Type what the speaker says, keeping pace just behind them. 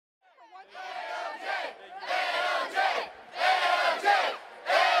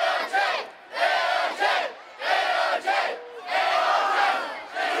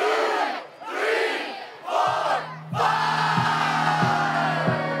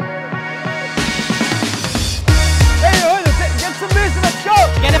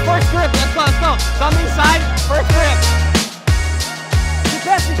grip. Let's go, let's go. Come inside, first grip.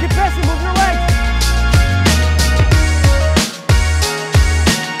 Keep pressing, move your legs.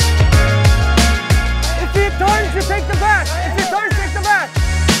 If he turns, you take the back. If he turns, take the back.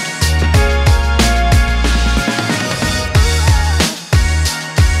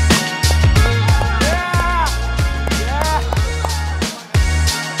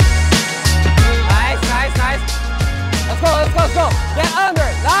 Let's go. Get under.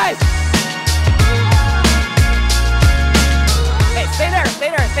 Nice. Hey, stay there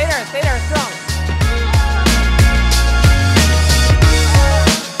strong.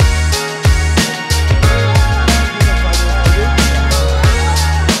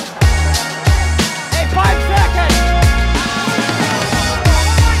 Hey, 5 seconds.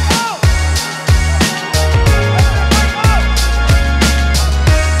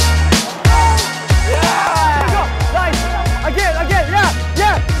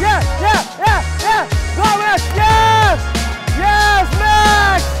 Yeah. Go, Max. Yes,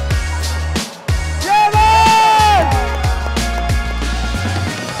 Max. Yeah, Max.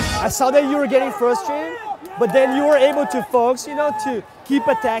 I saw that you were getting frustrated, but then you were able to focus, to keep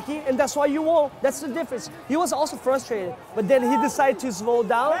attacking, and that's why you won. That's the difference. He was also frustrated, but then he decided to slow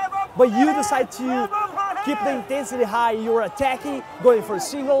down, but you decided to keep the intensity high. You were attacking, going for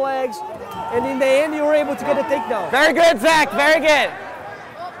single legs, and in the end, you were able to get a takedown. Very good, Zach. Very good.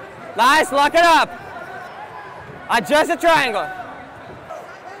 Nice, lock it up. Adjust the triangle.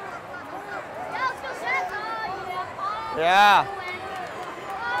 Yeah.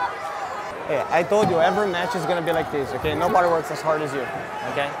 Hey, I told you, every match is gonna be like this, okay? Nobody works as hard as you,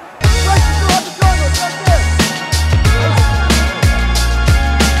 okay?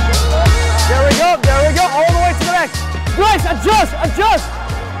 There we go, all the way to the back. Guys, adjust.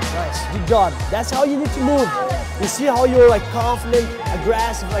 Nice, good job. That's how you need to move. You see how you're like confident,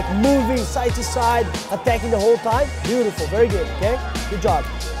 aggressive, like moving side to side, attacking the whole time? Beautiful, very good, okay? Good job.